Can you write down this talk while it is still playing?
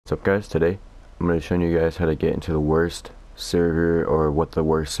What's up, guys? Today I'm going to show you guys how to get into the worst server, or what the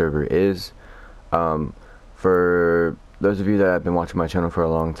worst server is. For those of you that have been watching my channel for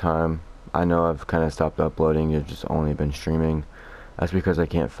a long time, I know I've kind of stopped uploading. I've just only been streaming. That's because I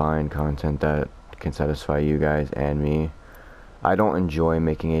can't find content that can satisfy you guys and me. I don't enjoy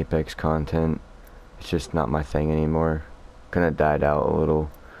making Apex content. It's just not my thing anymore. Kind of died out a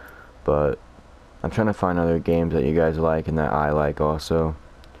little, but I'm trying to find other games that you guys like and that I like also.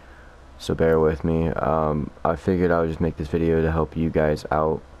 So bear with me. I figured I would just make this video to help you guys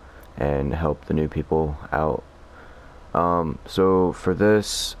out and help the new people out. So for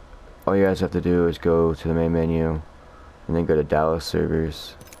this, all you guys have to do is go to the main menu and then go to Dallas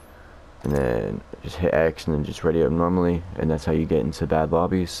servers and then just hit X and then just ready up normally, and that's how you get into bad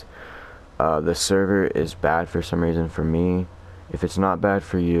lobbies. The server is bad for some reason for me. If it's not bad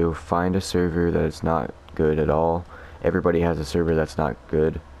for you, find a server that is not good at all. Everybody has a server that's not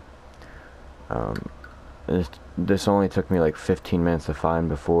good. This only took me like 15 minutes to find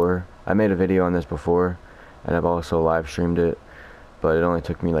before. I made a video on this before, and I've also live streamed it, but it only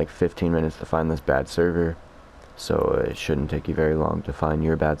took me like 15 minutes to find this bad server, so it shouldn't take you very long to find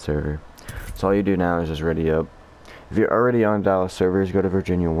your bad server. So all you do now is just ready up. If you're already on Dallas servers, go to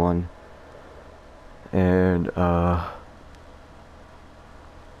Virginia 1, and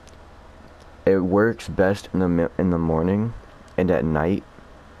it works best in the morning and at night,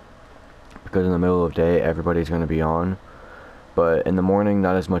 because in the middle of the day everybody's going to be on, but in the morning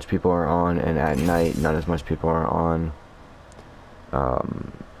not as much people are on, and at night not as much people are on,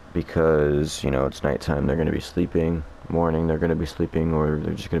 because, you know, it's nighttime, they're going to be sleeping. Morning they're going to be sleeping, or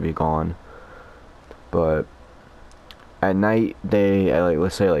they're just going to be gone. But at night, they, at like,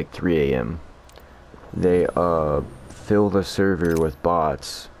 let's say like 3 a.m, they fill the server with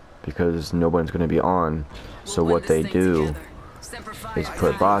bots because nobody's going to be on. So what they do is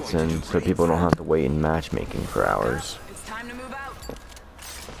put bots in so people don't have to wait in matchmaking for hours.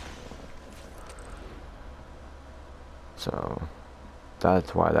 So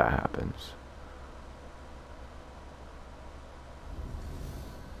that's why that happens.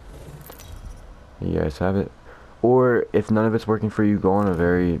 You guys have it. Or if none of it's working for you, go on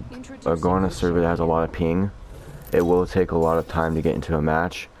a server that has a lot of ping. It will take a lot of time to get into a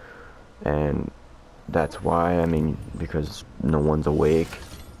match, and that's why, I mean, because no one's awake.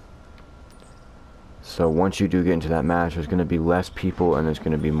 So once you do get into that match, there's going to be less people and there's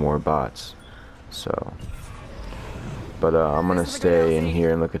going to be more bots. So, but I'm going to stay in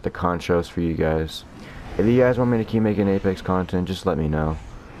here and look at the contras for you guys. If you guys want me to keep making Apex content, just let me know.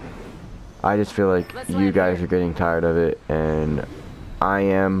 I just feel like you guys are getting tired of it, and I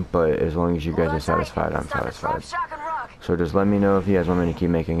am, but as long as you guys are satisfied, I'm satisfied. So just let me know if you guys want me to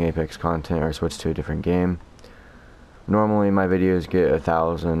keep making Apex content or switch to a different game. Normally my videos get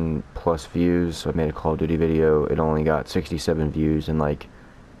 1,000+ views, so I made a Call of Duty video. It only got 67 views in like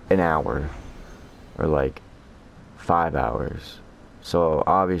an hour, or like 5 hours. So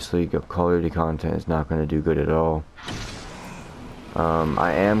obviously Call of Duty content is not going to do good at all.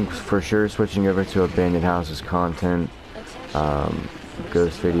 I am for sure switching over to Abandoned Houses content,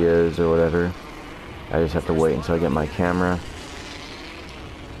 ghost videos or whatever. I just have to wait until I get my camera.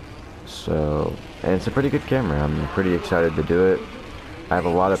 So, and it's a pretty good camera. I'm pretty excited to do it. I have a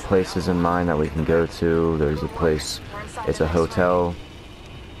lot of places in mind that we can go to. There's a place, it's a hotel.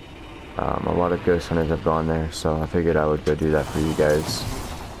 A lot of ghost hunters have gone there, so I figured I would go do that for you guys,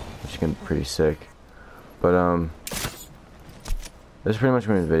 which is gonna be pretty sick. But that's pretty much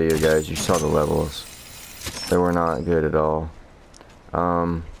my video, guys. You saw the levels. They were not good at all.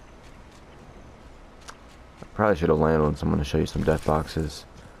 Probably should have landed on someone to show you some death boxes.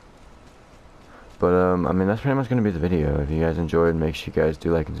 But, I mean, that's pretty much going to be the video. If you guys enjoyed, make sure you guys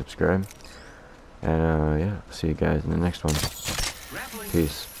do like and subscribe. And, yeah, see you guys in the next one.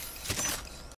 Peace.